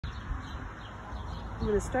I'm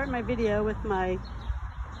going to start my video with my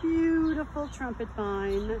beautiful trumpet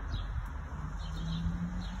vine.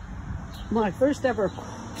 My first ever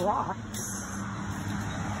Crocs.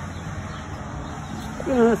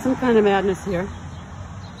 Some kind of madness here.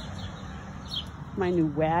 My new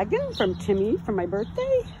wagon from Timmy for my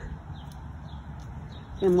birthday.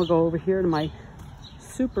 And we'll go over here to my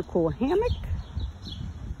super cool hammock.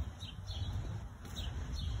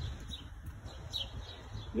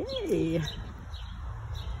 Yay!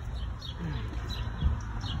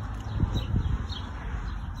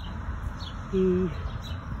 The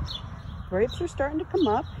grapes are starting to come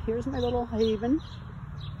up. Here's my little haven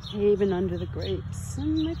under the grapes,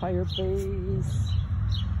 and my fireplace,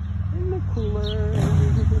 and my cooler.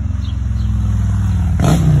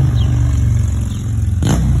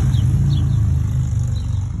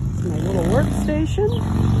 My little workstation,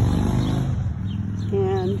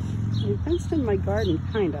 and I fenced in my garden,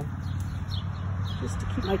 kinda, just to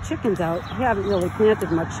keep my chickens out. I haven't really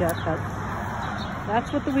planted much yet, but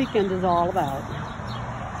that's what the weekend is all about.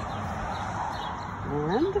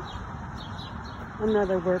 And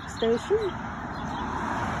another workstation.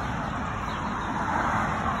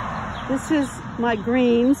 This is my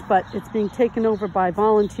greens, but it's being taken over by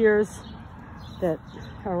volunteers that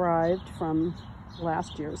arrived from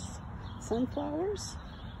last year's sunflowers.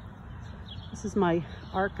 This is my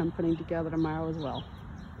arc I'm putting together tomorrow as well.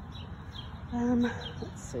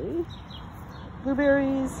 Let's see.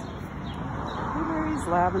 Blueberries,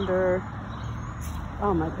 lavender.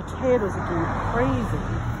 Oh, my potatoes are doing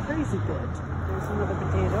crazy good. There's some other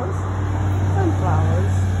potatoes,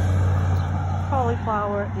 sunflowers,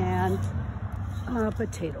 cauliflower, and a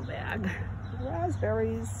potato bag.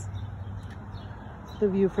 Raspberries. The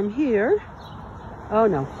view from here. Oh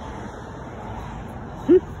no.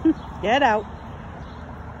 Get out.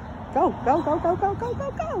 Go.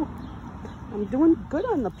 I'm doing good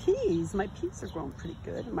on the peas. My peas are growing pretty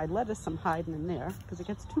good. And my lettuce I'm hiding in there because it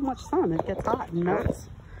gets too much sun. It gets hot and melts.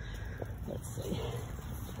 Let's see.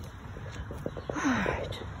 All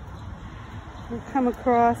right. We'll come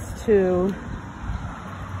across to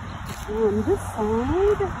on this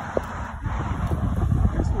side.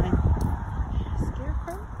 Here's my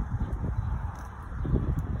scarecrow.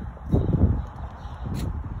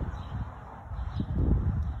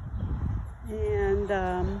 And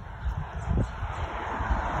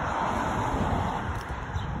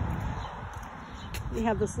we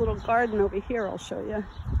have this little garden over here I'll show you.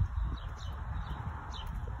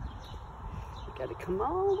 You gotta come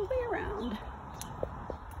all the way around.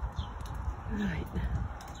 All right,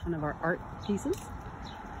 one of our art pieces.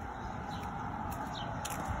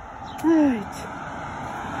 All right,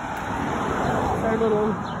 our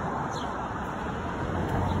little,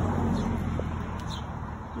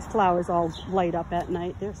 these flowers all light up at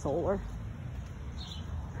night. They're solar.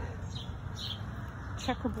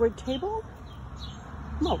 Checkerboard table.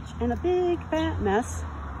 Mulch and a big fat mess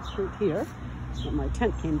right here. Well, my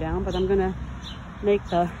tent came down, but I'm gonna make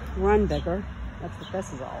the run bigger. That's what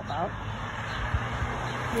this is all about.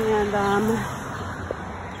 And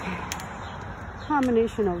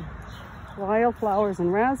combination of wildflowers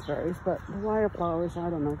and raspberries, but the wildflowers, I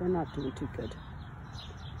don't know, they're not doing too good.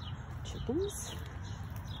 Chickens.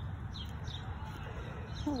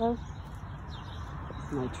 Hello.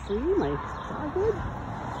 My tree, my dogwood.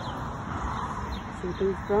 Some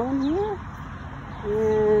things growing here.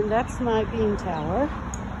 And that's my bean tower.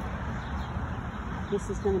 This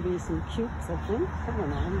is going to be some cukes, I think. I don't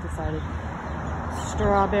know, I haven't decided.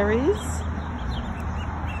 Strawberries.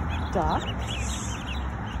 Ducks.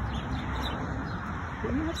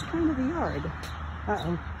 And that's kind of the yard.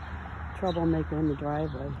 Uh-oh. Troublemaker in the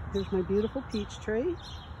driveway. Here's my beautiful peach tree.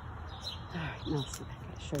 Alright, now see if I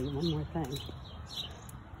can show you one more thing.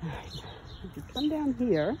 Alright, if you come down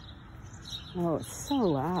here, oh, it's so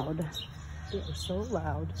loud. It is so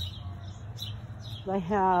loud. I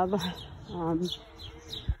have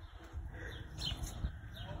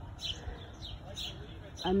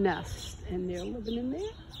a nest, and they're living in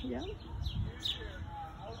there. Yeah.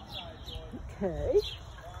 Okay.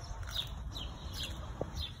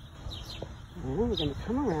 And we're going to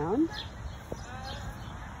come around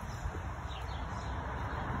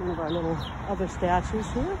one of our little other statues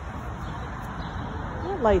here.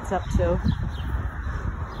 That lights up too.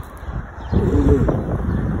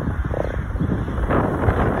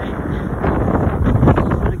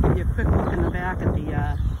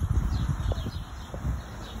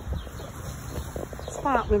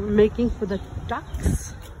 Spot we were making for the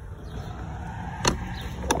ducks.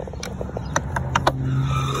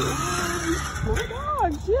 More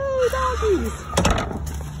dogs! Yay, doggies!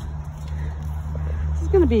 There's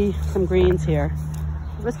going to be some greens here.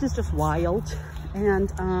 rest is just wild. And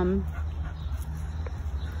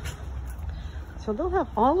so they'll have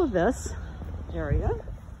all of this area.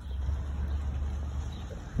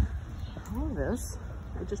 All of this.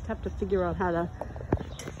 I just have to figure out how to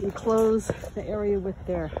enclose the area with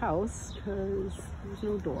their house because there's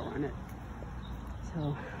no door on it.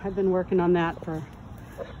 So I've been working on that for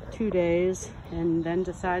 2 days and then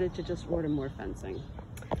decided to just order more fencing.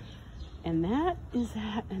 And that is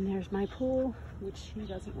that. And there's my pool, which she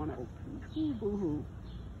doesn't want to open. Ooh, boo-hoo.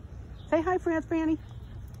 Say hi, Franny.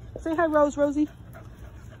 Say hi, Rosie.